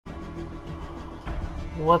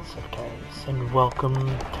What's up guys, and welcome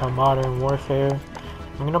to Modern Warfare.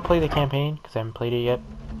 I'm gonna play the campaign, because I haven't played it yet.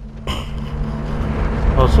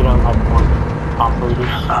 Also don't have more operators.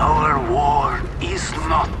 Our war is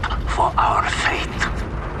not for our fate.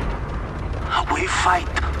 We fight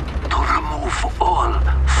to remove all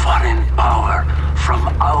foreign power from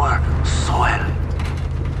our soil.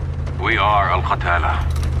 We are Al-Qatala.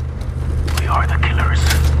 We are the killers.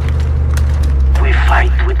 We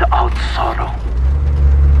fight without sorrow.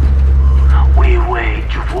 We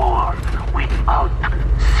wage war without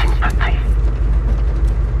sympathy.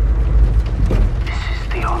 This is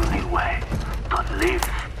the only way to live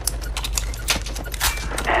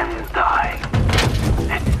and die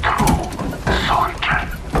a true soldier.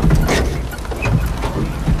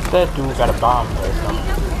 That dude got a bomb there, so.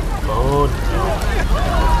 Oh no.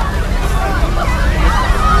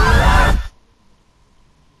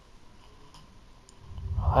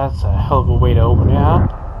 Well, that's a hell of a way to open it, huh?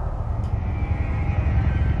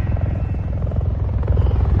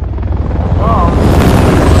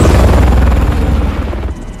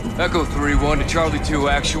 Echo 3-1 to Charlie 2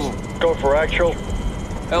 actual. Go for actual.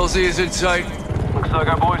 LZ is in sight. Looks like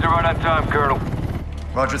our boys are right on time, Colonel.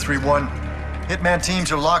 Roger 3-1. Hitman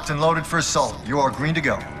teams are locked and loaded for assault. You are green to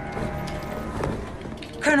go.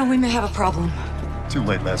 Colonel, we may have a problem. Too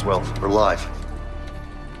late, Laswell. We're live.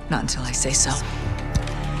 Not until I say so.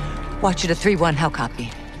 Watcher to 3-1, how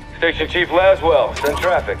copy? Station Chief Laswell, send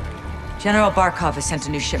traffic. General Barkov has sent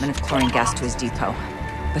a new shipment of chlorine gas to his depot.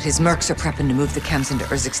 But his mercs are prepping to move the chems into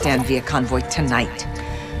Urzikstan via convoy tonight.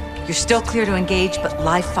 You're still clear to engage, but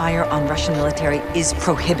live fire on Russian military is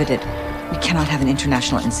prohibited. We cannot have an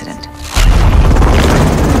international incident.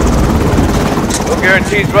 No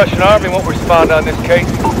guarantees Russian army won't respond on this case.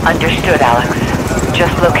 Understood, Alex.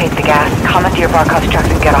 Just locate the gas, commandeer Barkov's trucks,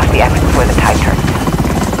 and get off the X before the tide turns.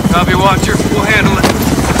 Copy, Watcher. We'll handle it.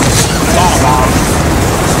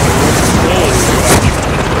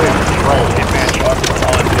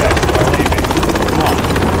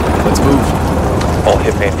 Let's move. All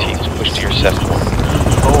Hitman teams push to your Cessna.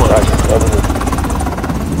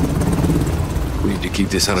 We need to keep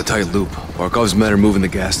this on a tight loop. Barkov's men are moving the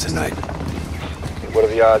gas tonight. What are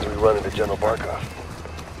the odds we run into General Barkov?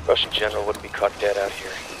 Russian general wouldn't be caught dead out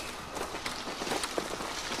here.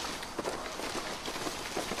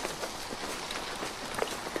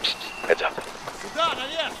 Heads up. Сюда,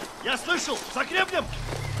 наверх! Я слышал! За гребнем!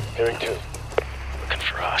 Hearing two. Looking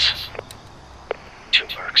for us. Two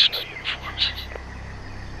mercs, no uniforms.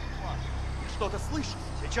 Ты что-то слышишь?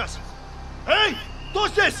 Сейчас! Эй! Кто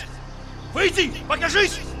здесь? Выйди!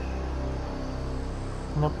 Покажись!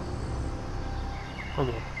 Nope.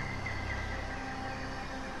 Okay.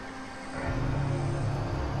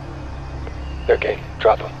 They're game.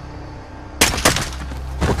 Drop them.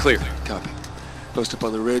 We're clear. Copy. Post up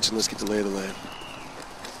on the ridge and let's get the lay of the land.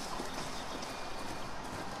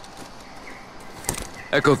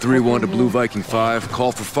 Echo 3-1 to Blue Viking 5.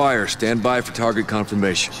 Call for fire. Stand by for target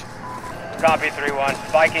confirmation. Copy 3-1.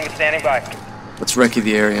 Viking standing by. Let's recce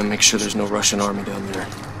the area and make sure there's no Russian army down there.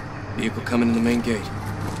 Vehicle coming in the main gate.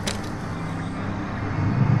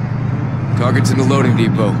 Target's in the loading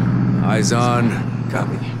depot. Eyes on.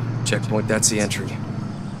 Copy. Checkpoint, that's the entry.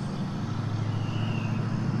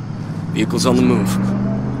 Vehicle's on the move.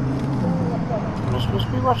 Am I supposed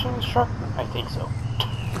to be rushing this truck? I think so.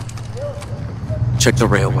 Check the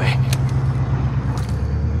railway.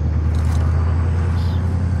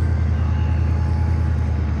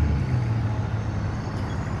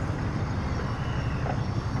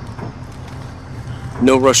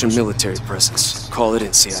 No Russian military presence. Call it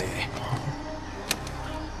in, CIA.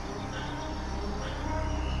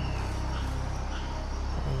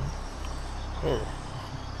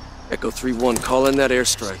 Echo 3-1, call in that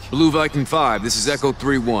airstrike. Blue Viking 5, this is Echo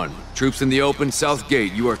 3-1. Troops in the open, south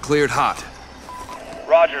gate. You are cleared hot.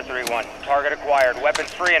 Roger 3-1. Target acquired.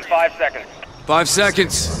 Weapons free in 5 seconds. 5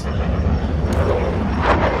 seconds.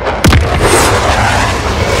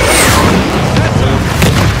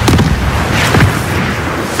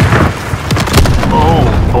 Oh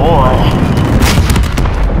boy.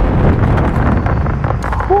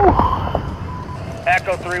 Whew.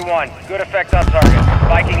 Echo 3-1. Good effect on target.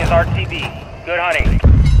 Viking is RTB. Good hunting.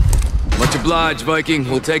 Much obliged, Viking.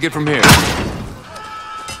 We'll take it from here.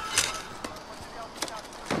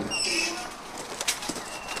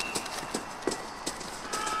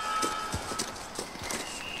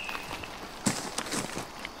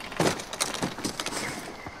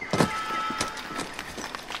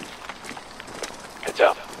 Heads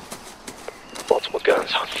up. Multiple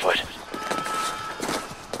guns on foot.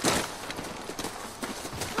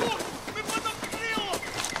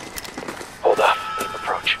 Hold up.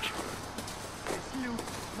 Approach.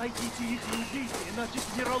 Найдите их и убейте, иначе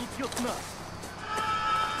генерал убьет нас.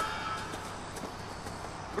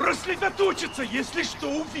 Рассредоточиться! Если что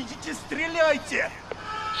увидите, стреляйте!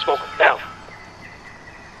 Smoke now.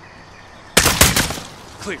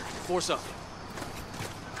 Clear. Force up.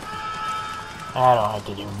 I don't have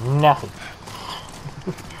to do nothing.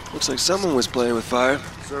 Looks like someone was playing with fire.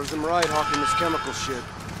 Serves them right, hawking this chemical shit.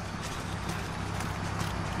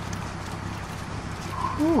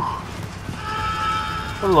 Whew.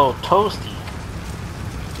 A little toasty.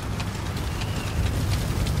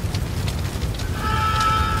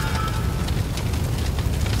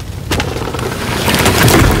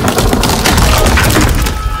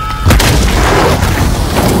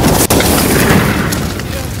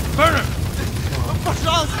 Burner!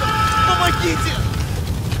 Пожалуйста, помогите!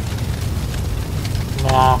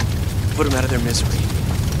 Nah. Put them out of their misery.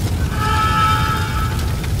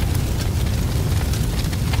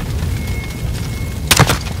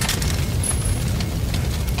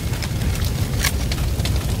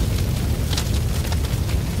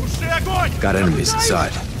 Got enemies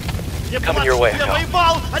inside. Coming your way, Я Hal.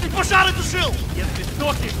 воевал, а не пожары тушил! Если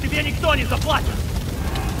сдохнешь, тебе никто не заплатит!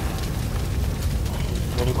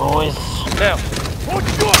 Ready, boys? Now. О,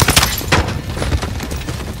 черт!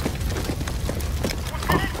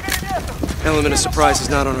 Element of surprise is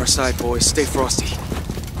not on our side, boys. Stay frosty.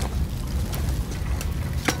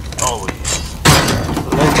 Oh,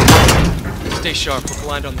 Stay sharp. We're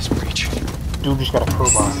blind on this breach. dude just got a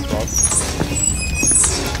crowbar on his back.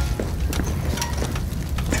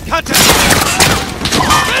 Contact!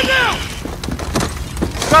 Stand down!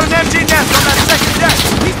 Got an MG nest on that second deck!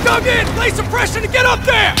 He's dug in! Lay suppression to get up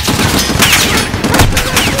there!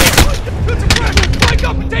 Good suppression! Spike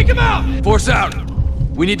up and take him out! Force out!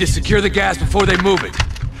 We need to secure the gas before they move it.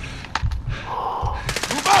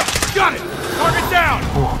 Move up! Got it! Target down!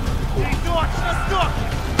 Hey, Doc, just duck!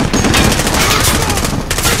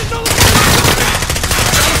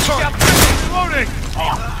 Reloading!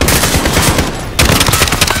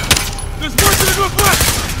 There's one to the northwest!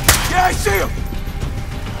 Yeah, I see him!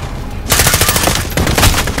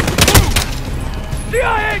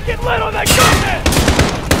 CIA, get lit on that gunman!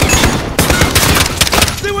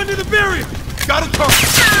 They went to the barrier! Got a target!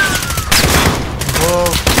 Whoa.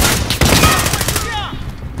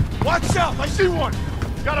 Watch south, I see one!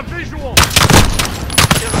 Got a visual!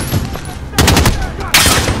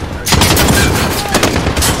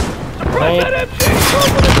 Suppress that MG!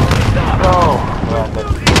 Oh,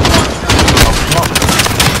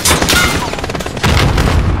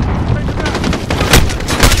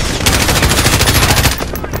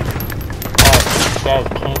 guys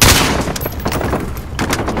can't.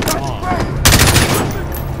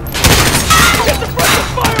 Get the front of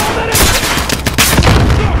fire on that MG!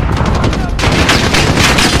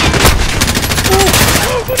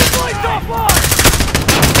 Move with his lights offline!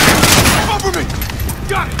 Cover me!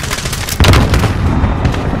 Got it!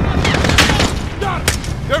 Got it!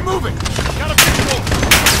 They're moving! Got a visual!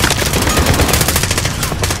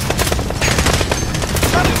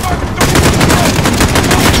 Got it, Mark!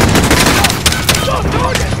 Stop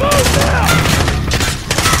target! Move now!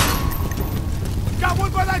 Got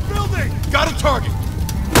one by that building! Got a target!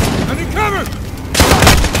 I need cover!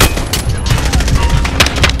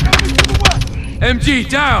 Enemy to the west! MG,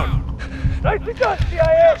 down! Nicely done,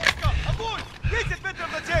 CIA! Avoid!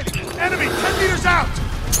 Enemy 10 meters out!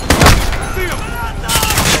 See him!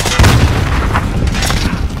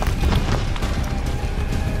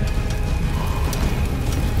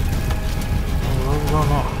 Where we go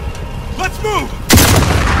now? Let's move!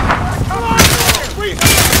 Come on!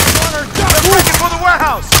 They're breaking for the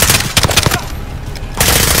warehouse!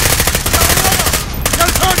 Got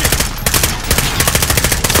a target!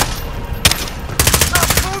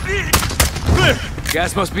 Clear!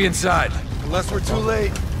 Gas must be inside. Unless we're too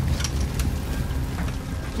late.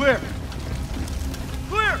 Clear!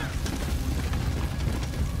 Clear!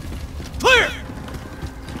 Clear!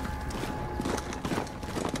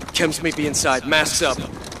 Chems may be inside. Masks up.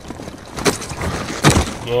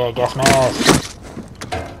 Yeah, gas mask.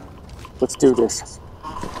 Let's do this.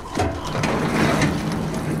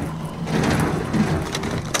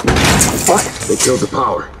 Fuck! They killed the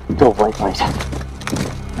power. Go white light.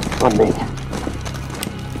 On me.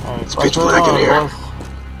 Alright, It's pitch black in here.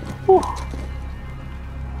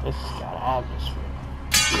 This has got atmosphere.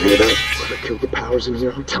 You hear that? Whoever killed the powers in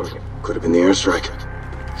here, I'm telling you. Could have been the airstrike.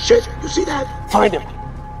 Shit, you see that? Find him!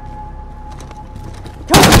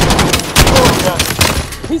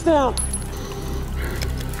 He's down!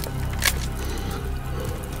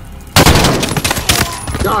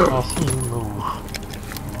 Got him! I'll see you move.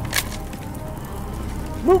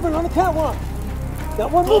 Moving on the catwalk!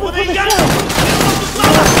 Got one moving from the side.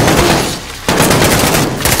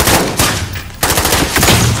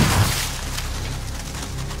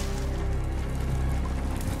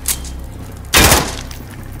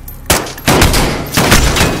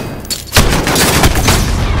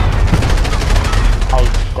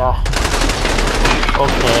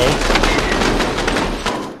 Okay.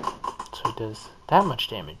 So it does that much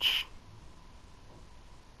damage.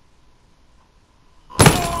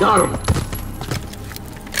 Got him!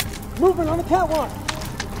 Moving on the catwalk.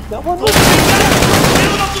 Got one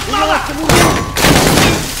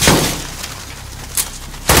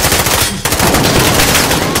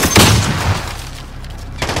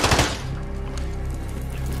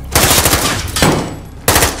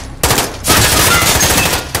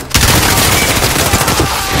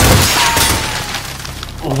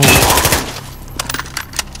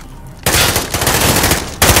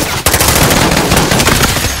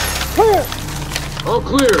All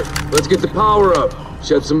clear. Let's get the power up.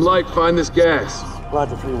 Shed some light, find this gas.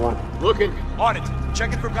 Roger, 3-1. Looking. On it.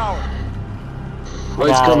 Checking for power.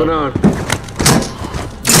 Light's coming on.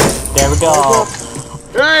 There we go.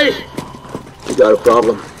 Hey! We got a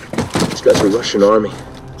problem. It's got the Russian army.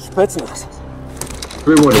 Spetsnaz.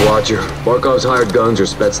 3-1 to Watcher. Barkov's hired guns or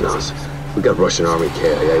Spetsnaz. We got Russian army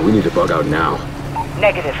KIA. We need to bug out now.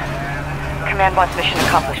 Negative. Command wants mission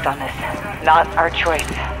accomplished on this. Not our choice.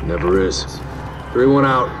 Never is. 3-1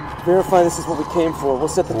 out. Verify this is what we came for. We'll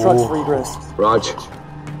set the trucks for egress. Rog.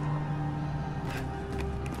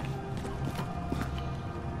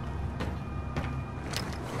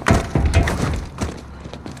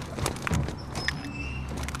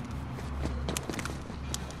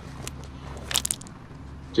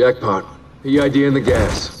 Jackpot. PID in the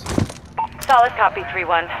gas. Solid copy,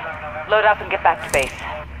 3-1. Load up and get back to base.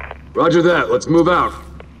 Roger that. Let's move out.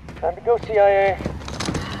 Time to go, CIA.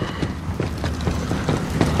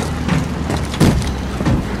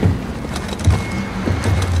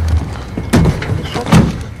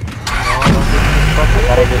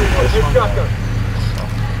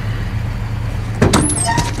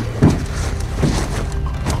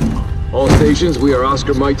 All stations, we are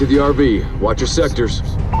Oscar Mike to the RV. Watch your sectors.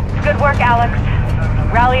 Good work, Alex.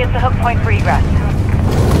 Rally at the hook point for egress.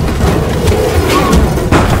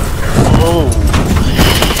 Oh.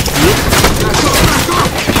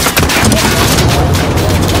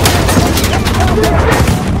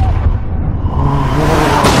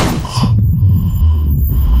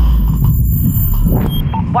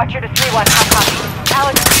 Watcher to 3-1, hot copy.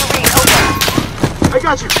 Alex, you read, over. I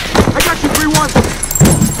got you, 3-1.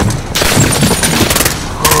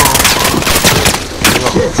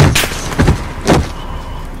 Shit.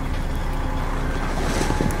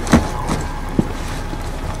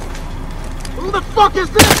 Who the fuck is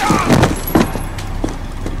this?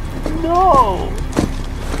 No.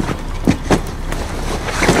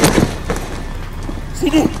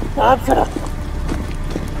 CD, answer.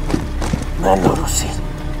 Man, no Rusi.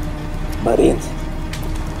 Marines.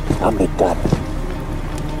 Amitan.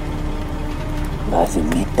 Nasi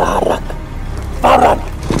mitarak. Paran.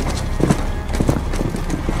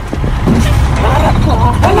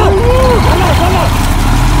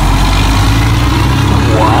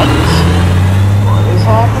 What is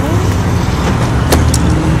happening?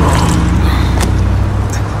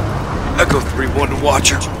 Echo 3-1 to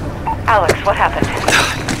Watcher. Alex, what happened?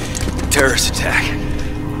 Terrorist attack.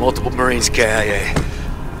 Multiple Marines KIA.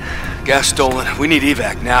 Gas stolen. We need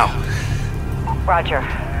evac now. Roger.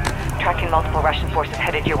 Tracking multiple Russian forces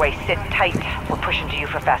headed your way. Sit tight. We're pushing to you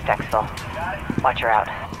for fast exfil. Watcher out.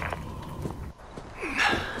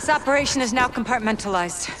 This operation is now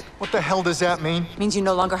compartmentalized. What the hell does that mean? Means you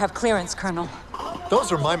no longer have clearance, Colonel.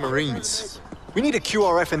 Those are my Marines. We need a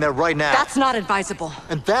QRF in there right now. That's not advisable.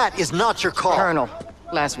 And that is not your call. Colonel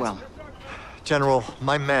Laswell. General,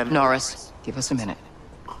 my men... Norris, give us a minute.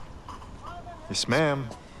 Yes, ma'am.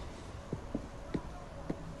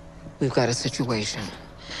 We've got a situation.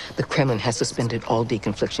 The Kremlin has suspended all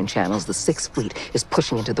deconfliction channels. The Sixth Fleet is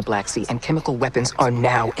pushing into the Black Sea, and chemical weapons are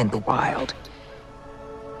now in the wild.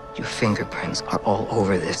 Your fingerprints are all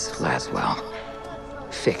over this, Laswell.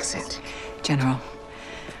 Fix it. General,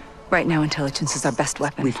 right now intelligence is our best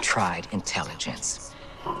weapon. We've tried intelligence.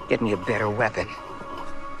 Get me a better weapon.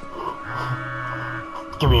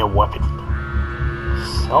 Give me a weapon.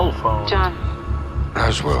 Cell phone. John.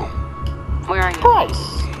 Laswell. Where are you?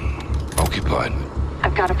 Price. Occupied.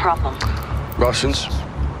 I've got a problem. Russians?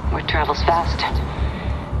 Word travels fast.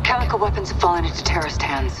 Chemical weapons have fallen into terrorist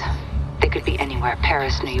hands. They could be anywhere.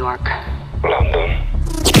 Paris, New York. London.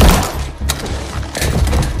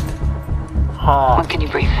 When can you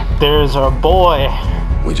brief? There's our boy.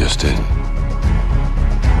 We just did.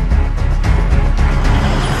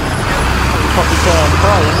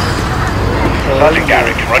 Sergeant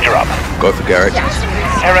Garrick, roger up. Go for Garrick.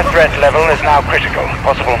 Terror threat level is now critical.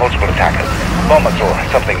 Possible multiple attackers. Bombers or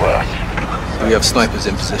something worse. Do we have snipers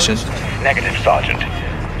in position? Negative, Sergeant.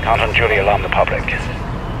 Can't unduly alarm the public.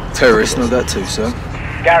 Terrorists know that too, sir.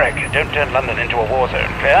 Garrick, don't turn London into a war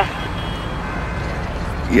zone, clear?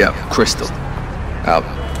 Yeah, Crystal. Out.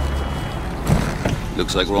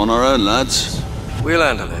 Looks like we're on our own, lads. We'll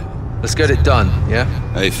handle it. Let's get it done, yeah?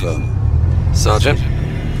 Hey, firm. Sergeant?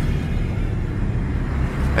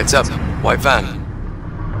 Heads up. White van.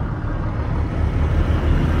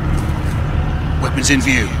 Weapons in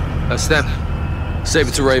view. That's them.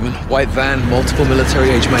 Saber to Raven. White van, multiple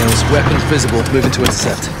military-age males. Weapons visible. Moving to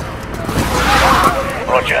intercept.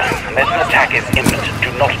 Roger. Unless an attack is imminent,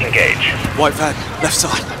 do not engage. White van, left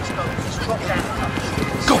side.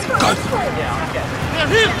 Go, go! They're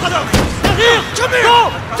here, brother! They're here! Come here!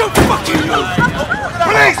 Go! Don't fucking move!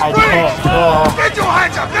 Police! Police! Get your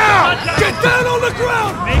hands up now! Get down on the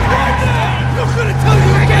ground! Right there! Not gonna tell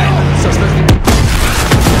you again! Suspect.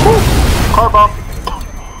 Car bomb.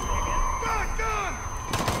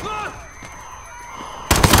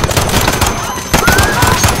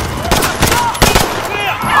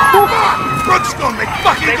 Brooks got me!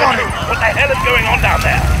 Fucking got him! What the hell is going on down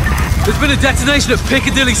there? There's been a detonation at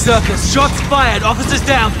Piccadilly Circus. Shots fired. Officers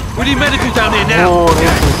down. We need medical down here now. Oh, this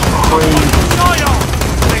is crazy.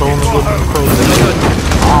 It's only getting crazy.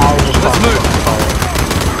 Let's move.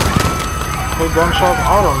 Hey, gunshots?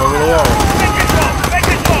 I don't know where they are.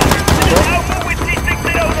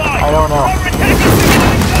 I don't know.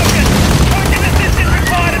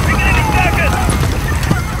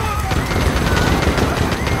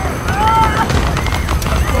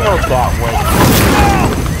 Go that way.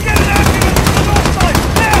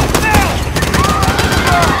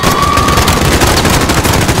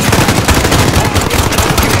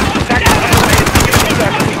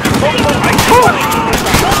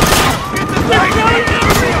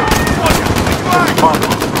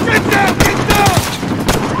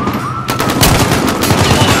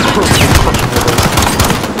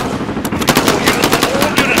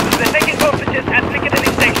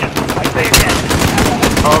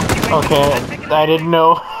 Okay, I didn't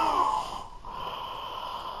know.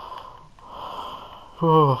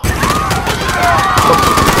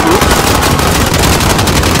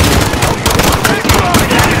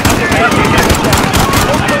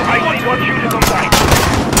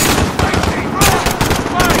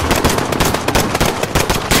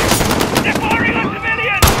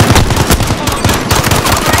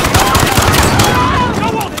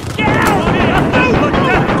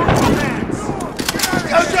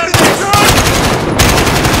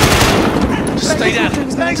 Stay down.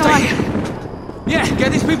 Stay. Yeah,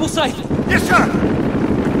 get these people safe. Yes, sir.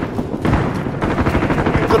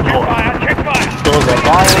 Good boy. Check fire. There's a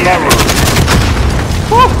guy in that room.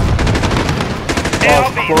 Woo! That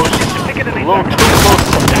was close. A little too close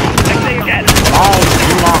to me. I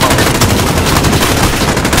do not like it.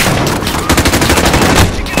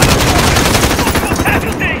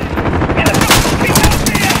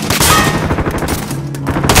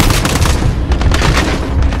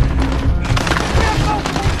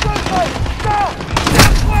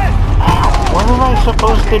 What am I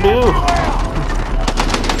supposed to do?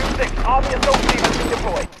 Army assault team has been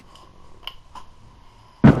deployed.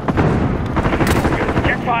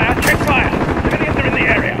 Check fire, check fire. Civilians are in the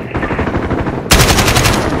area.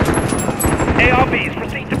 ARBs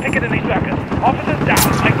proceed to Piccadilly Circus. Officers down.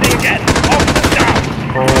 I say again. Officers down.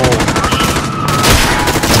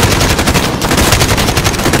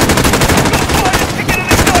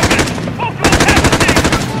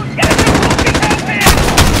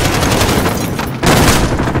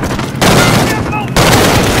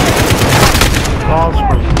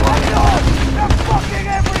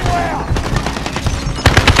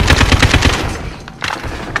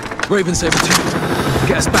 Raven Saber 2.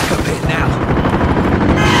 Get us back up here now.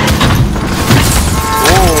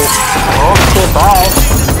 Oh, okay, bye.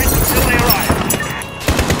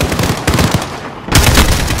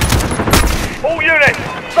 All units,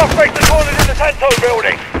 suspects are cornered in the Santo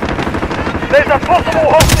building. There's a possible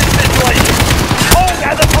hostage situation. Hold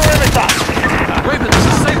at the perimeter. Raven, this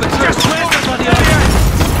is Saber 2. Where's everybody else?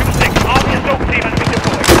 2-6, Army assault team has been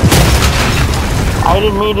deployed. I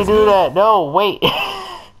didn't mean to do that. No, wait.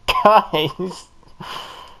 Guys.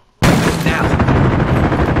 Now.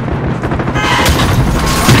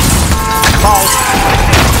 Bye.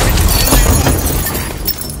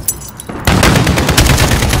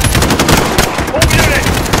 All units,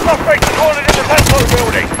 suspects are cornered in the Santo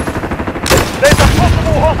building. There's a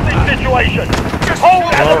possible hostage situation.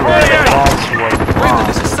 Hold at the perimeter. Raven,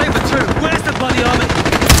 this is Saber 2. Where's the by the army.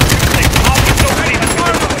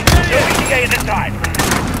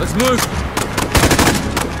 Let's move.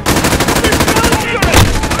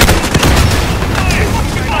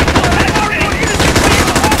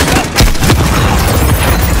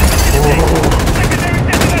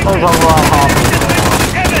 There's a lot happening.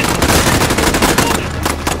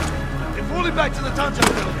 They're falling back to the Tanto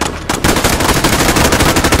building.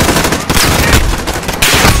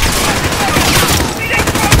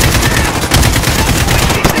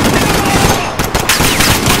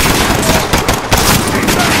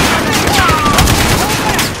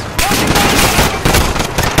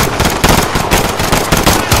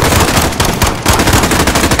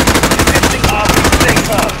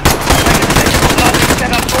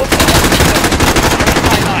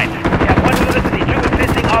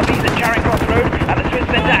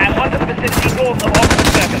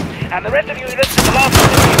 And the rest of you listen to the last one.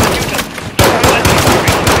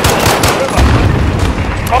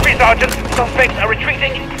 Copy, Sergeant. Suspects are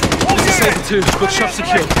retreating. This is Saber 2, bookshop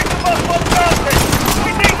secure.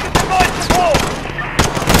 We need to divide support.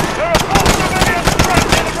 There are 4 civilians trapped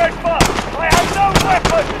in the red bus. I have no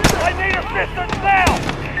weapons. I need assistance now.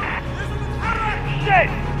 Shit!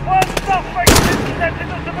 One suspect is intercepting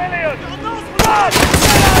the civilians. Blood!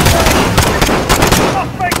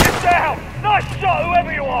 Suspect is down. Nice shot,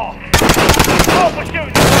 whoever you are. Oh, we're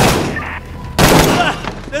shooting.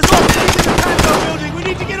 There's officers in the Tanto building. We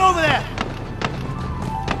need to get over there.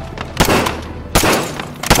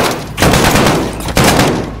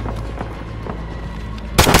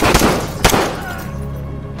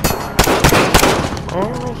 Where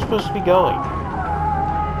am I supposed to be going? I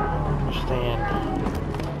don't understand.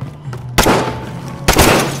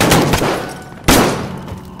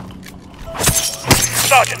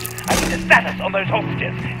 Sergeant, I need a status on those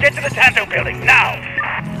hostages. Get to the Tanto building, now!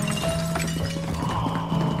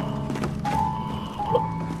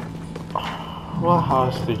 What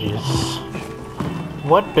hostages?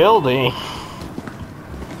 What building?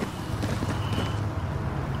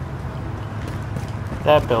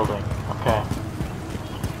 That building, okay.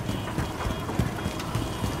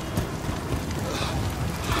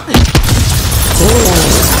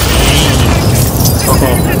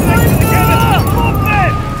 Okay.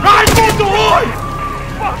 Reinhold the Roy!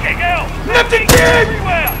 Fucking hell! Lift it, kid!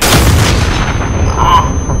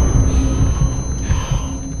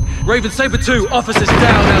 Raven, Saber 2, officers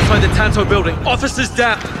down outside the Tanto building. Officers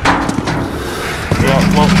down. Yeah,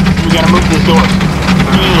 well, we gotta move this door.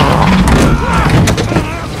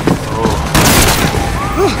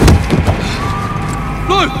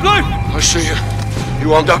 Blue! Blue! I see you.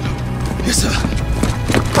 You armed up? Yes, sir.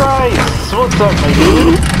 Price! What's up, my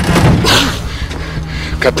dude?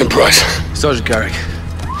 Captain Price. Sergeant Garrick.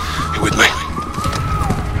 You with me?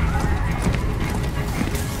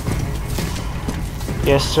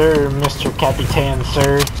 Yes, sir, Mr. Capitan,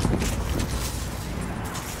 sir.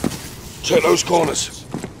 Check those corners.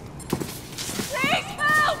 Please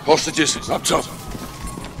help! Hostages, up top.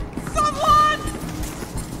 Someone!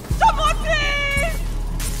 Someone, please!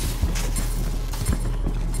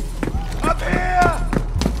 Up here!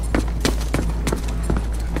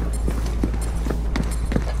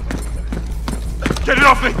 Get it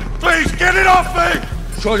off me! Please, get it off me!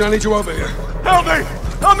 Sergeant, I need you over here. Help me!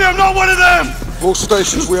 Help me, I'm not one of them! All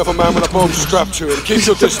stations, we have a man with a bomb strapped to it. Keep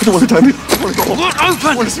your distance. Look open!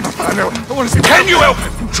 I want to see my family. I want to see. Can you help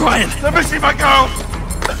him? I'm trying. Let me see my girl.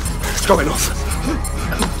 It's going off.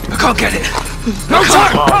 I can't get it. No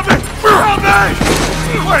time! Help me! Help me!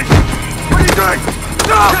 Wait! What are you doing?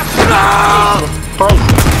 No! No!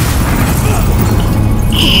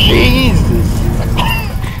 Jesus!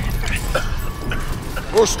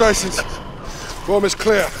 All stations, bomb is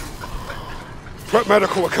clear. Prep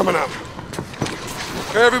medical, we're coming up.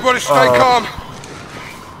 Okay, everybody stay calm.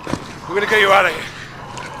 We're gonna get you out of here.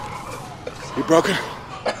 You broken?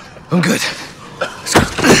 I'm good. Let's go.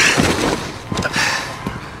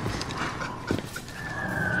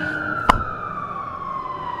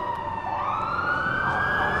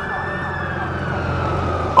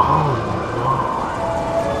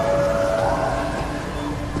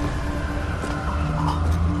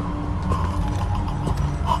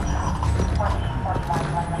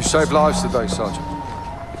 You saved lives today, Sergeant.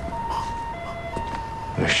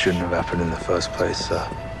 It shouldn't have happened in the first place, sir.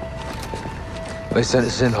 They sent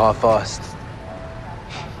us in half-assed.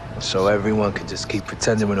 So everyone could just keep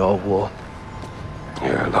pretending we're not at war.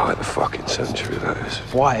 Yeah, like the fucking century, that is.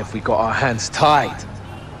 Why have we got our hands tied?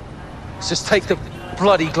 Let's just take the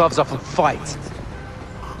bloody gloves off and fight.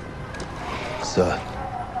 Sir.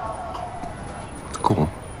 Go on.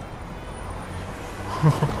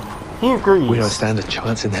 He agrees. We don't stand a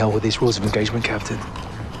chance in hell with these rules of engagement, Captain.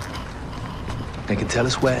 They can tell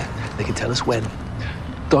us where, they can tell us when.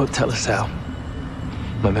 Don't tell us how.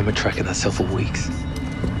 My men were tracking that cell for weeks.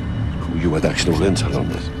 You had actual intel on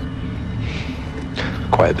this?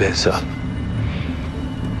 Quite a bit, sir.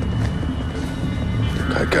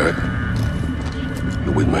 Okay, Garrett.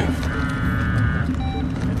 You're with me.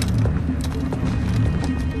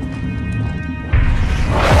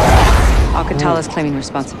 Al-Qatala's claiming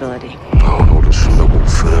responsibility. Orders from the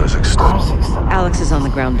wolf in Urzikstan. Alex is on the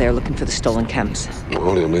ground there looking for the stolen chems.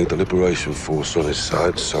 Well, he'll need the Liberation Force on his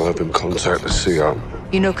side, so have him contact the CO.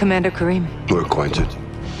 You know Commander Karim? We're acquainted.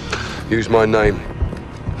 Use my name,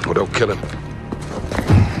 or they'll kill him.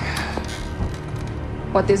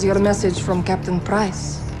 What is your message from Captain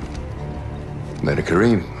Price? Commander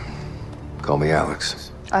Karim. Call me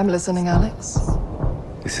Alex. I'm listening, Alex.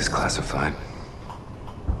 This is classified.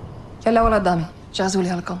 يلا ولا قدامي جهزوا لي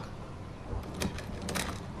هالكم.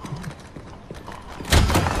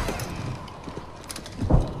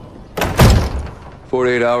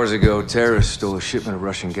 "48 hours ago, terrorists stole a shipment of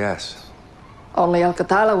Russian gas. Only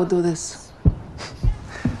Al-Qatala would do this.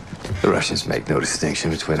 The Russians make no distinction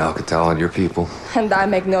between Al-Qatala and your people. And I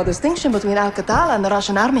make no distinction between Al-Qatala and the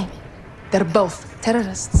Russian army. They're both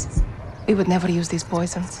terrorists. We would never use these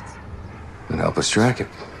poisons. Then help us track it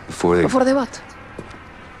before they... Before they what?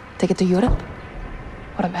 Take it to Europe?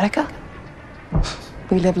 Or America?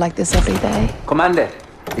 We live like this every day. Commander,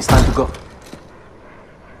 it's time to go.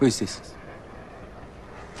 Who is this?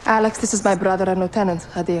 Alex, this is my brother and Lieutenant,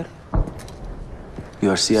 Hadir.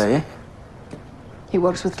 You are CIA? He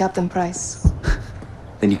works with Captain Price.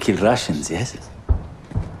 Then you kill Russians, yes?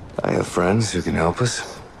 I have friends who can help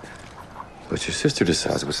us. But your sister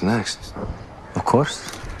decides what's next. Of course.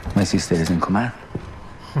 My sister is in command.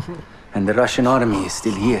 And the Russian army is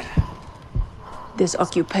still here. This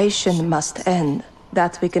occupation must end.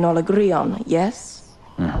 That we can all agree on, yes?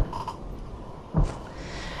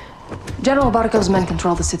 General Barkov's men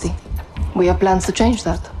control the city. We have plans to change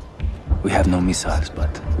that. We have no missiles,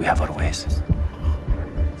 but we have our ways.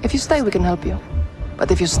 If you stay, we can help you.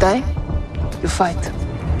 But if you stay, you fight.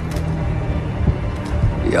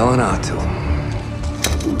 Yelling out to him.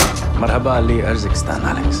 Marhaba Ali Urzikstan,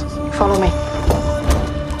 Alex. Follow me.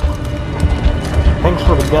 Thanks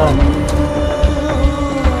for the gun.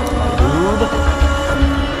 Dude.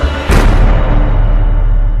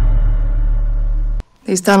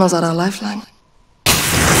 These tunnels are our lifeline.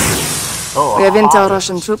 Oh, we have intel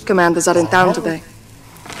Russian troop commanders are in town today.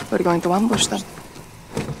 We're going to ambush them.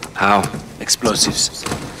 How? Explosives.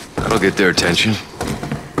 That'll get their attention.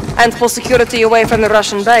 And pull security away from the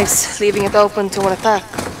Russian base, leaving it open to an attack.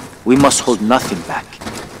 We must hold nothing back.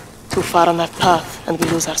 Too far on that path, and we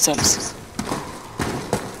lose ourselves.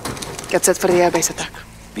 Get set for the airbase attack.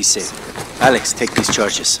 Be safe. Alex, take these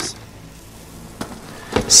charges.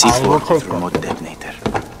 C4 with remote detonator.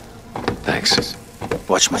 Thanks.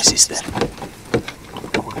 Watch my sister.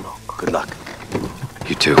 Good luck.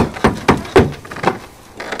 You too.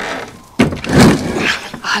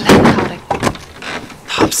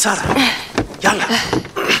 Sara. Yalla.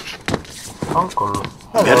 Uncle.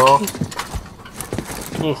 Hello.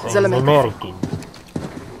 Yes, I'm American.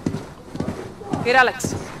 Here,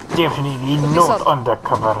 Alex. Definitely not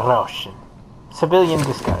undercover Russian. Civilian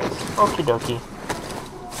disguise. Okie dokie.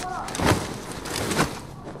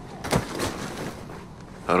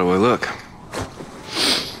 How do I look?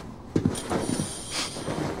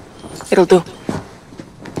 It'll do.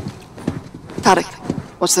 Tarek,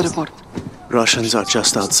 what's the report? Russians are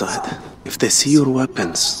just outside. If they see your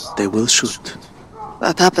weapons, they will shoot.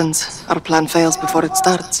 That happens. Our plan fails before it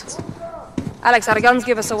starts. Alex, our guns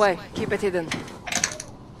give us away. Keep it hidden.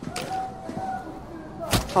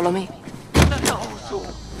 Follow me.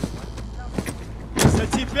 За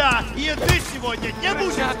тебя и еды сегодня не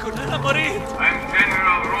будет!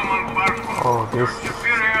 Oh, this is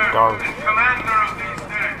dark.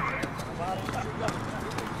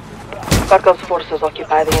 Barkov's forces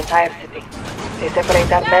occupy the entire city. They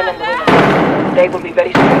separate our men and the women. They will be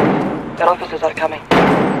very strict. Their officers are coming.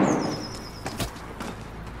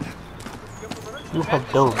 You had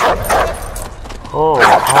those. Oh,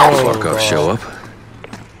 hi. Does Barkov show up?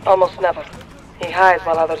 Almost never. He hides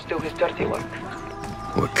while others do his dirty work.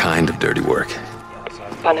 What kind of dirty work?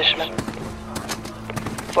 Punishment.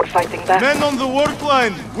 For fighting back. Men on the work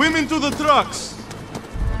line! Women to the trucks!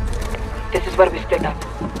 This is where we split up.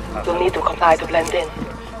 You'll need to comply to blend in.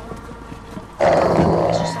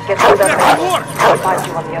 Get through that door. I'll find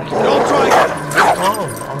you on the other side. Don't try it!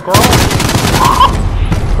 I'm going.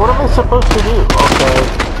 What am I supposed to do? Okay.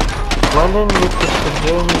 Blend in with the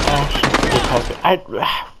civilian actions to the target.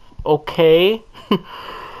 Okay.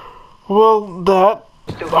 Well, that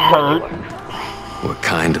hurt. What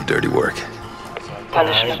kind of dirty work?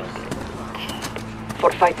 Punishment.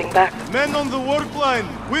 For fighting back. Men on the work line.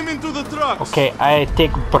 Women to the trucks. Okay, I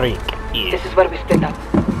take break. Yeah. This is where we split up.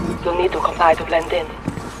 You'll need to comply to blend in.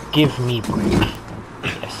 Give me break.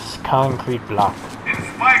 Yes, concrete block. In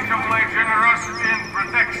spite of my generosity and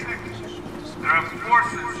protection, there are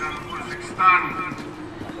forces in Uzbekistan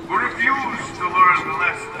who refuse to learn the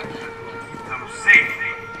lesson that will keep them safe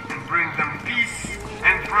and bring them peace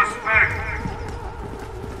and prosperity.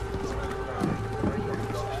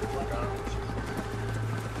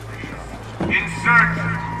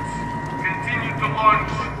 Insurgents continue to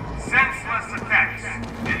launch senseless attacks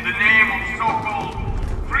in the name of so-called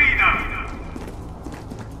freedom.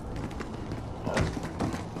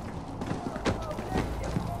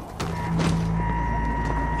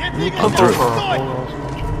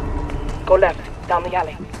 Go left, down the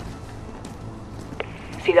alley.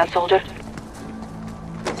 See that soldier?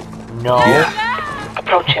 No. Yeah.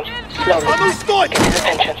 Approach him, slowly. Get his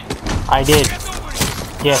attention. I did.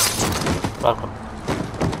 Yes. Welcome.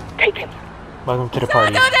 Take him. Welcome to the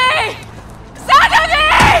party.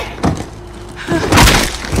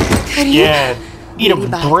 Yeah. Eat a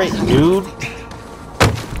brick, dude.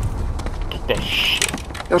 Get that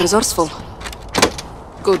shit. You're resourceful.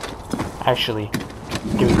 Good. Actually,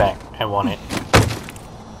 give it back. I want it.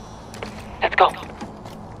 Let's go.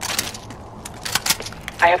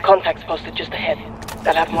 I have contacts posted just ahead.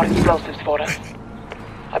 They'll have more explosives for us.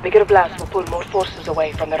 A bigger blast will pull more forces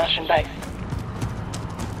away from the Russian base.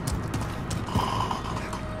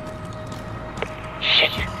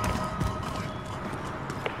 Shit.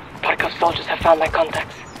 Barkov's soldiers have found my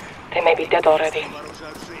contacts. They may be dead already.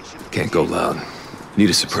 Can't go loud. Need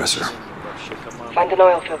a suppressor. Find an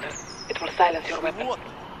oil filter. It will silence your weapon.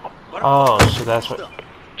 Oh, so that's what...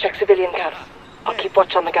 Check civilian cars. I'll keep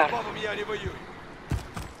watch on the guard.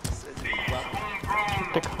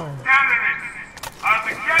 The car.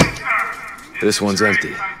 This one's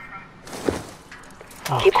empty.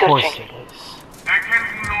 Of Keep course searching. it is. There can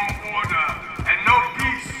be no order and no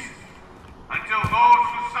peace until those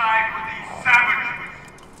who side with these savages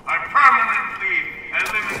are permanently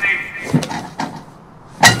eliminated.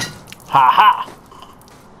 Ha ha!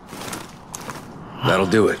 That'll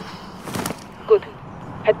do it. Good.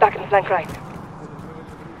 Head back and flank right.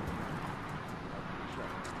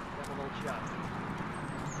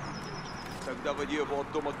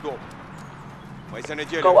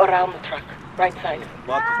 Go around the truck. Right side.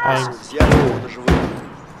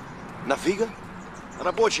 Нафига?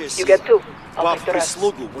 Рабочая You get two. I'll Баб take the rest.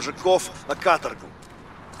 прислугу, мужиков на каторгу.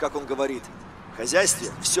 Как он говорит, в хозяйстве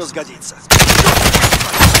все сгодится.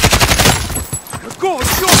 Какого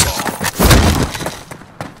черта?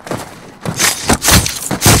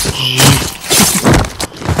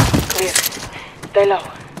 Clear. Stay low.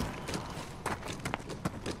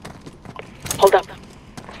 Hold up.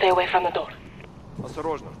 Stay away from the door.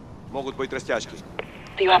 Осторожно, могут быть растяжки.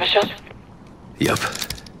 Do you have a shot? Yep.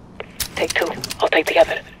 Take two. I'll take the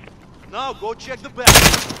other. Now go check the back.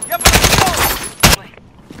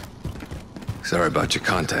 Sorry about your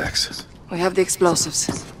contacts. We have the explosives.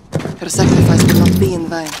 Your sacrifice will not be in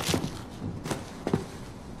vain.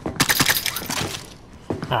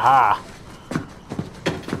 Aha!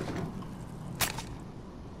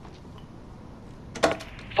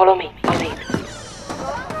 Follow me. I'll lead.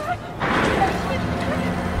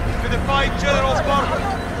 To the fight, General Barker.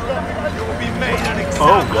 You will be made an example.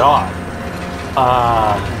 Oh god.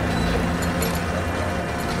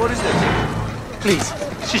 What is this? Please,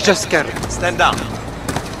 she's just scared. Stand down.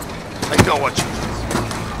 I know what you do.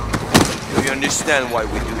 Do you understand why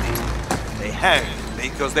we do this? They hanged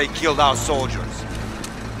because they killed our soldiers.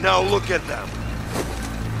 Now look at them.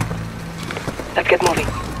 Let's get moving.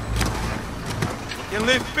 We can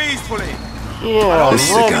live peacefully. Yeah, This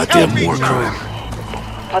is a goddamn war crime.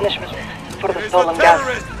 Punishment for the stolen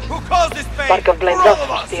gas. Who caused this pain? Barkov blames us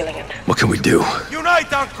for stealing it. What can we do?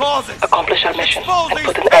 Unite our causes. Accomplish our mission Expose and these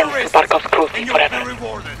put an end to terrorists, Barkov's cruelty and you'll be forever.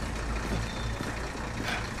 rewarded.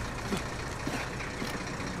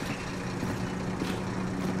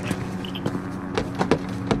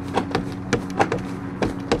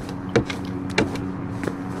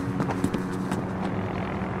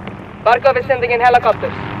 Barkov is sending in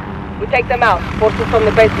helicopters. We take them out. Forces from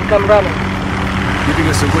the base will come running. Giving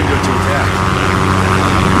us a window to attack.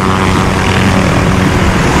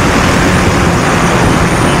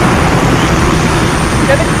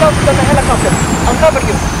 Get explosives on the helicopter. I'll cover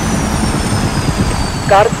you.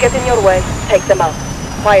 Guards get in your way. Take them out.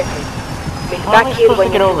 Quietly. Meet How am back I here supposed when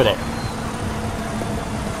to you get do. over there?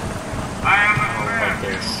 I am aware. Like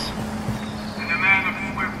this.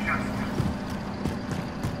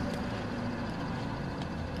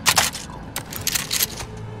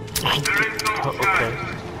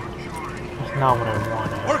 not what I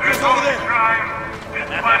wanted. Workers over there!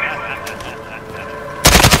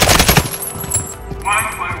 One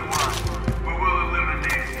by one, we will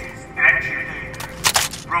eliminate these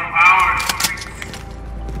agitators from our streets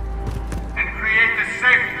and create a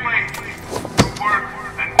safe place to work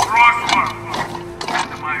and prosper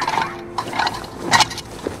under my rule.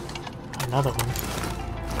 Another one.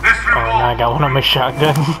 Oh, now I got one on my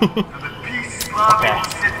shotgun. Okay.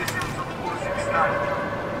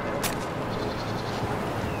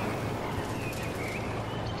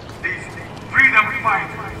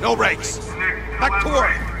 No breaks. Back to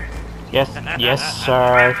work. Yes, yes,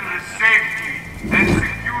 sir.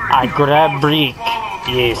 I grab break.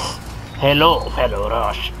 Yes. Hello, fellow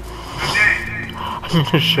Rush.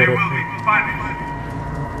 Shut up.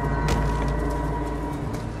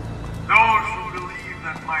 Those who believe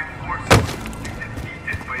that my forces will be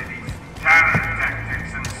defeated by these terror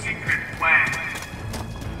tactics and secret plans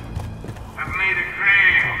have made a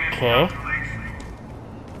grave miscalculation.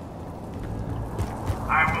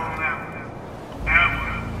 I will never,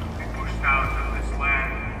 ever be pushed out of this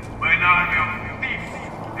land by an army of thieves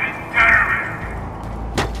and terrorists.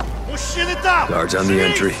 Pushing it down! Guards on the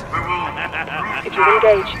entry. If you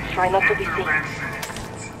engage, try not to be seen.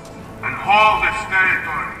 And hold this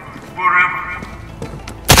territory forever.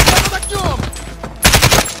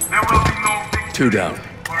 There will be no victory 2 down.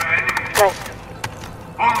 for our enemies.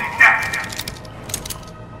 Only death.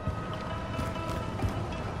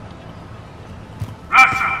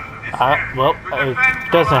 Well, it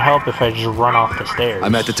doesn't help if I just run off the stairs.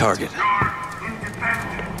 I'm at the target.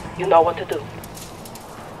 You know what to do.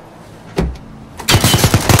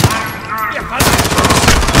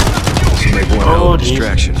 This will make one hell of a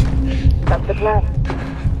distraction. That's the plan.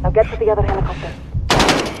 Now get to the other helicopter.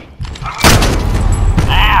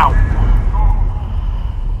 Ow!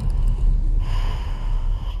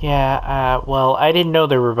 Yeah, well, I didn't know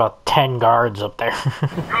there were about 10 guards up there.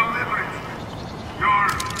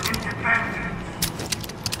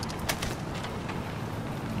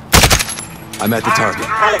 I'm at the target.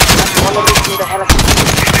 Alex, one of these the helicopter.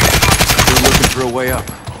 We're looking for a way up.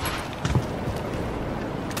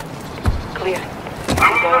 Clear.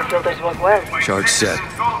 The filters work well. Charge set.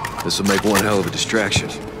 This will make one hell of a distraction.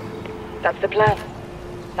 That's the plan.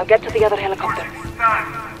 Now get to the other helicopter.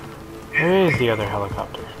 Where is the other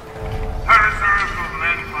helicopter?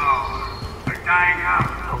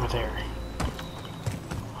 Over there.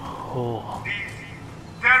 Oh. These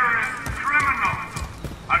terrorist criminals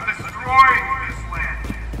are destroying this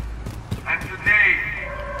land. And today,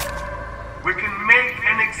 we can make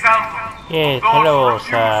an example Yes, of those hello, who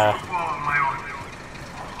refuse sir. to follow my orders.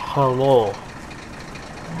 Hello.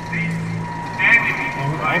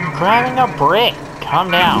 I'm grabbing a brick. Calm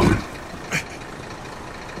down.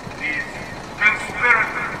 These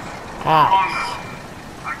conspirators Ow.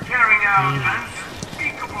 are carrying out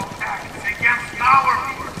unspeakable acts against our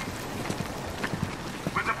forces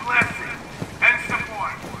with the blessing and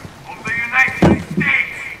support of the United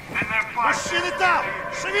States and their partners. Pushing it down!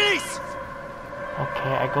 Shanice!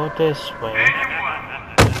 Okay, I go this way. Anyone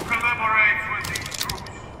who collaborates with these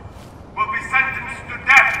troops will be sentenced to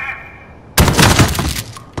death.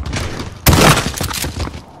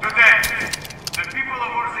 Today, the people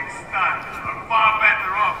of Urzikstan are far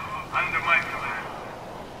better off under my command.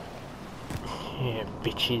 Yeah,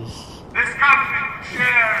 bitches. This country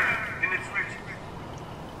shares in its riches,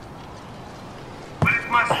 but it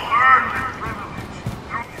must earn its privilege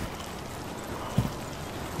through it.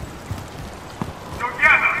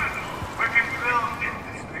 Together, we can build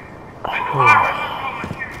industry and harvest raw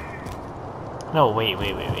materials. No, wait.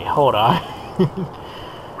 Hold on.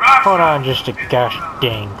 Hold on just a gosh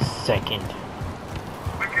dang second.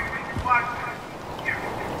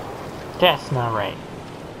 That's not right.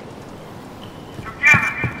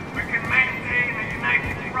 Together, we can maintain a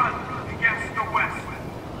united front against the West.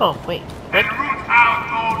 Oh, wait. And root out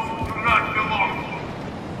those who do not belong.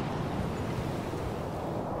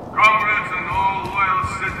 Comrades and all loyal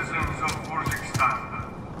citizens of Urzikstan.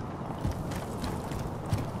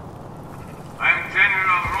 I am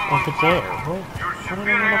General Roman Over there. Barkov, your What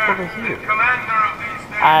did I end up over superior here? and commander of these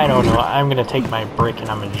days. I don't know. I'm gonna take my brick and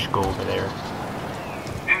I'm gonna just go over there.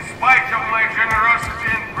 In spite of my generosity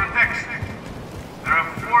and protection, there are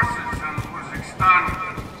forces in Urzikstan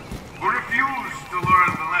who refuse to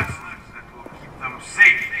learn the lessons that will keep them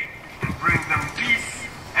safe and bring them peace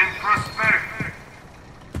and prosperity.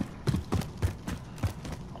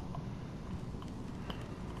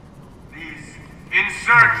 These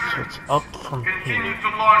insurgents Up from continue here. to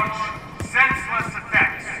launch senseless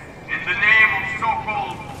attacks in the name of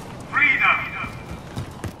so-called freedom.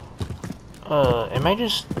 Am I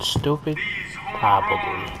just stupid? Probably.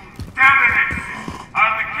 Terrorists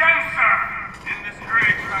are the cancer in this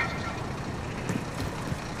great country.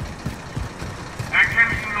 There can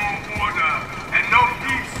be no order and no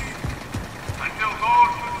peace until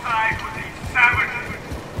those who side with these savages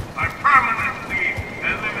are permanently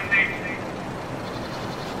eliminated.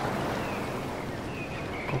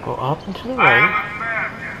 Can go up and to the I am right. a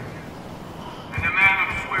fair judge and a man of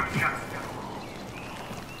swift justice.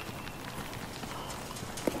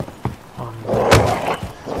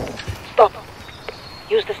 Stop.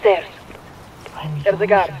 Use the stairs. There's a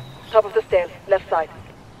guard. Top of the stairs, left side.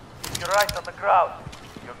 You're right on the crowd.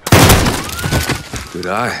 Good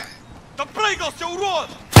eye.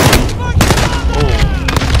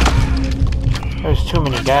 There's too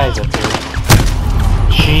many guys up here.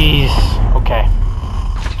 Jeez. Okay.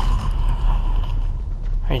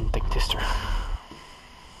 I didn't think this through.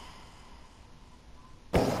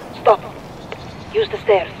 Stop. Use the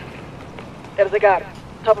stairs. There's a guard.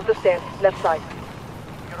 Top of the stairs, left side.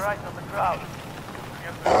 You're right on the crowd.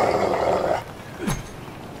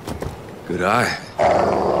 Good eye.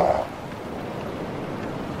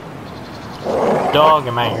 Dog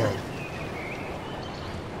am I hearing?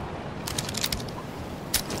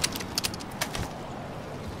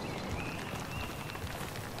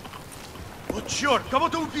 Вот черт,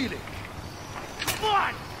 кого-то убили!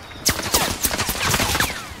 Тварь!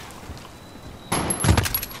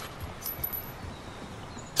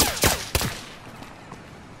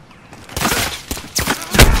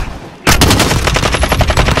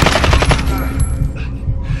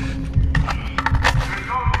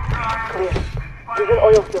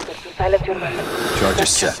 Oil filters to silence your weapon. Charger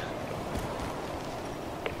set.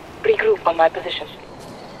 Regroup on my position.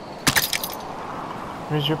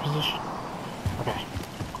 Where's your position? Okay.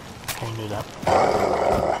 Can do that.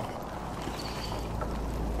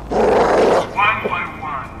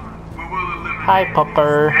 Hi,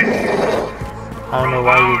 pupper. I don't know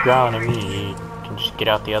why you're growling at me. You can just get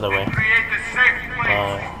out the other way.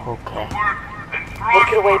 Okay. Work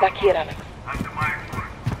your way back here, Alex.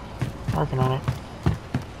 Working on it.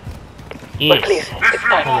 We're clear. This It's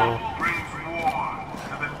time. revolt brings war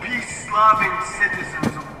to the peace-loving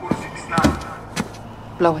citizens of Urzikstan.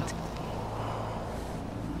 Blow it.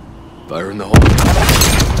 Fire in the hole.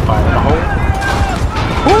 Fire in the hole.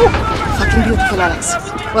 Woo! Fucking beautiful, Alex.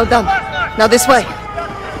 Well done. Now this way.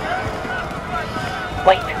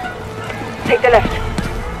 Wait. Take the left.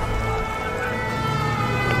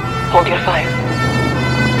 Hold your fire.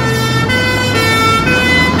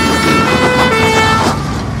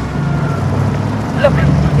 Look,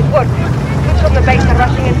 it worked. Troops from the base are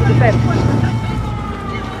rushing into the fence.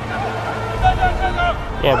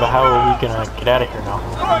 Yeah, but how are we gonna get out of here now?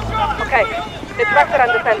 Okay, the trucks are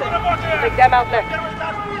undefended. Take them out next.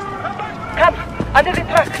 Come, under the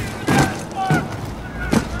truck.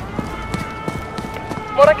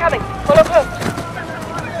 More are coming. Follow close.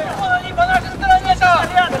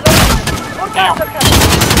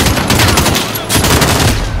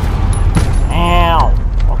 Ow!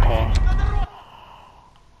 Okay.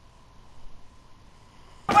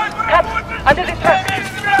 Come, under the truck.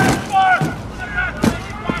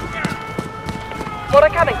 More are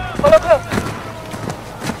coming. Follow close.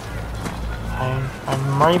 I'm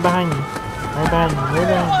right behind you. Right behind you. Right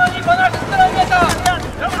behind you.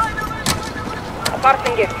 A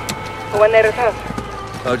parting gift for when they return.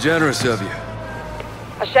 How generous of you.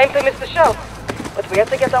 A shame to miss the show, but we have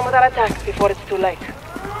to get on with our attack before it's too late.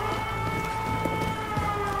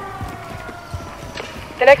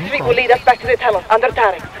 The next street will lead us back to the tunnel under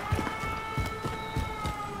Tarek's.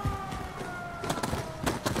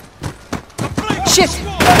 Shit!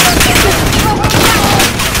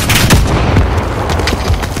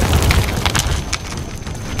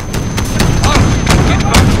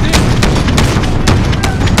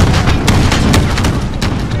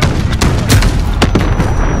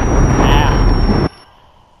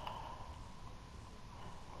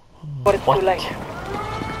 But it's too late.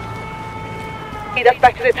 Lead us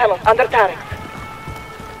back to the tunnel under Tarek's.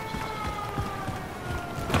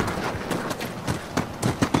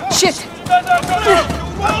 Shit!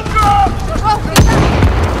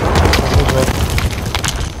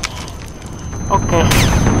 Okay.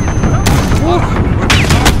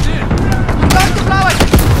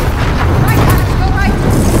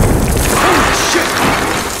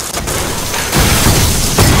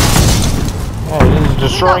 Yeah, this is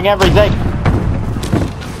destroying everything.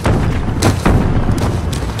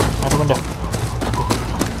 Out the window.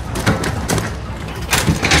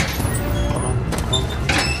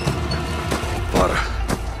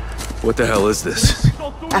 What the hell is this?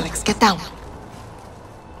 Alex, get down.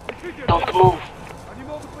 Don't move.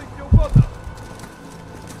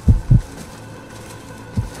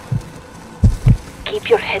 Keep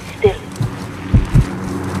your head still.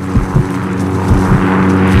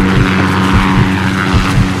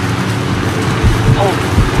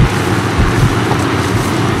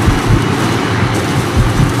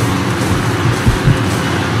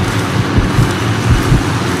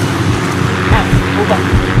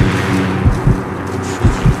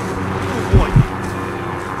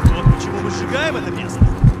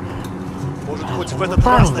 В этот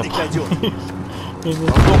раз старик дойдет.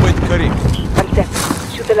 Попробует Карим. I'm set.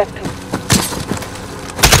 Shoot the left toe.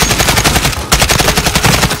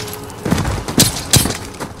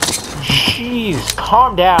 Jeez,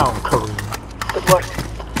 calm down, Kareem. Good work.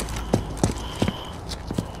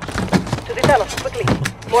 To the tunnel, quickly.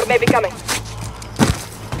 More may be coming.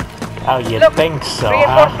 Oh, you Look, think so,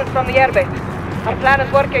 reinforcements from the airbase. Our plan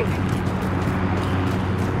is working.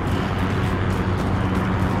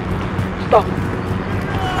 Stop.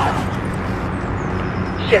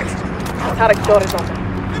 Shit. Tarek's door is open.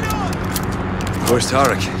 Where's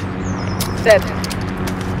Tarek? Dead.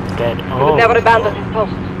 Dead. He Oh. would never abandon his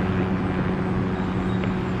post.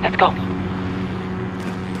 Let's go.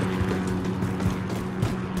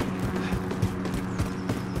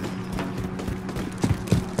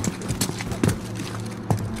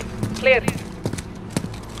 Clear.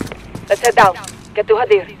 Let's head down. Get to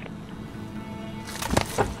Hadir.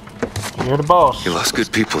 You're the boss. You lost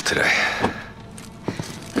good people today.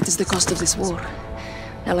 That is the cost of this war.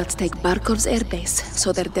 Now let's take Barkov's airbase,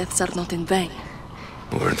 so their deaths are not in vain.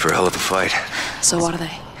 We're in for a hell of a fight. So are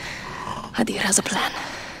they. Hadir has a plan.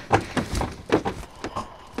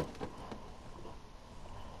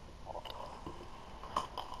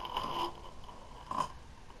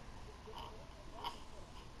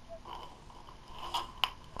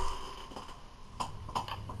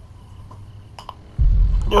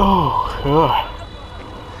 Oh, God.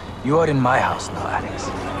 You are in my house now, Alex.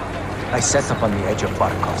 I set up on the edge of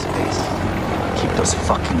Barkov's base. Keep those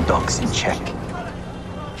fucking dogs in check.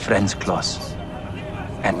 Friends close.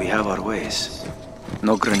 And we have our ways.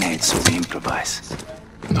 No grenades, so we improvise.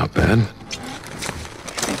 Not bad.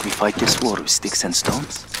 Think we fight this war with sticks and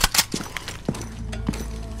stones?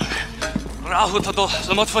 Oh,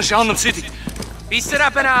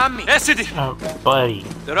 buddy.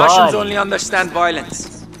 The Russians only understand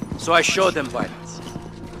violence, so I show them violence.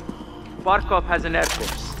 Barkov has an air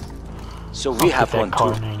force, so we have one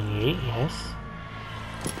too. 98, yes.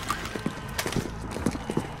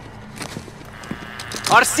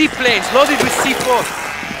 Our seaplanes loaded with C4.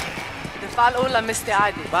 دفاع الأولى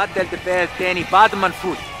مستعدة. بعد الدفاع الثاني بعد ما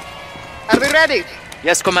نفوت. Are we ready?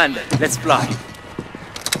 Yes, Commander. Let's fly.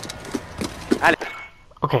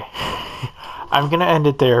 Okay. I'm gonna end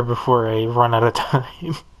it there before I run out of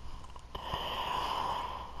time.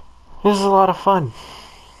 This is a lot of fun.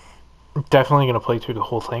 Definitely gonna play through the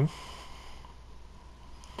whole thing.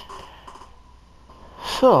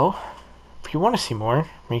 So, if you want to see more,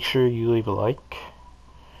 make sure you leave a like.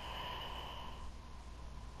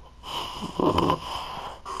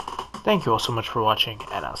 Thank you all so much for watching,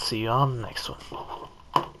 and I'll see you on the next one.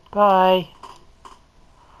 Bye!